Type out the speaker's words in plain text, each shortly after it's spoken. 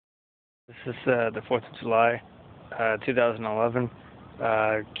This is the 4th of July, 2011.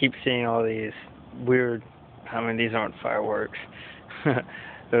 Keep seeing all these weird, these aren't fireworks.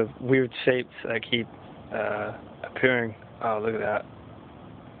 The weird shapes that keep appearing. Oh, look at that.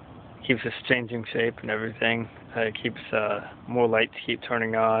 Keeps just changing shape and everything. It keeps more lights keep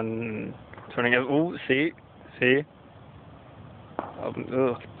turning on and turning up. Ooh, see? See?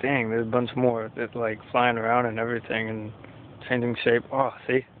 Oh, dang, there's a bunch more that's like flying around and everything and changing shape. Oh,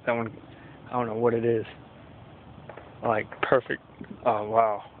 see? That one, I don't know what it is. Like, perfect. Oh,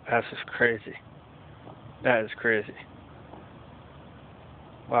 wow. That's just crazy. That is crazy.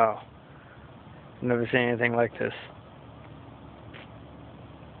 Wow. I've never seen anything like this.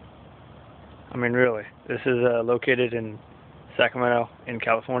 I mean, really. This is located in Sacramento, in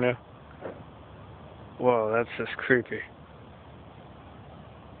California. Whoa, that's just creepy.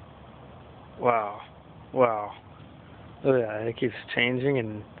 Wow. Wow. Look at that. It keeps changing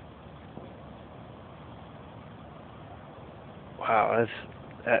and... Wow,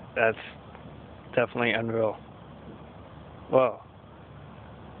 that's definitely unreal. Whoa.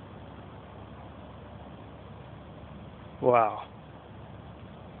 Wow.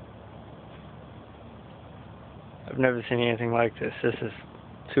 I've never seen anything like this. This is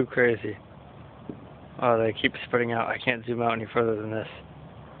too crazy. Oh, they keep spreading out. I can't zoom out any further than this.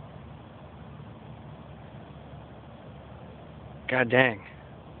 God dang.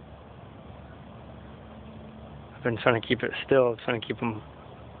 I've been trying to keep it still, trying to keep them,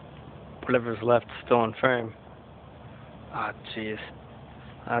 whatever's left, still in frame. Ah, jeez.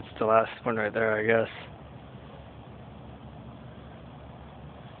 That's the last one right there, I guess.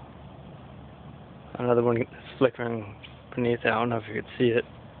 Another one flickering beneath it. I don't know if you could see it.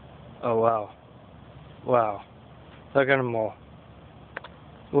 Oh, wow. Wow. Look at them all.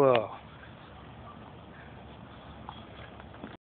 Whoa.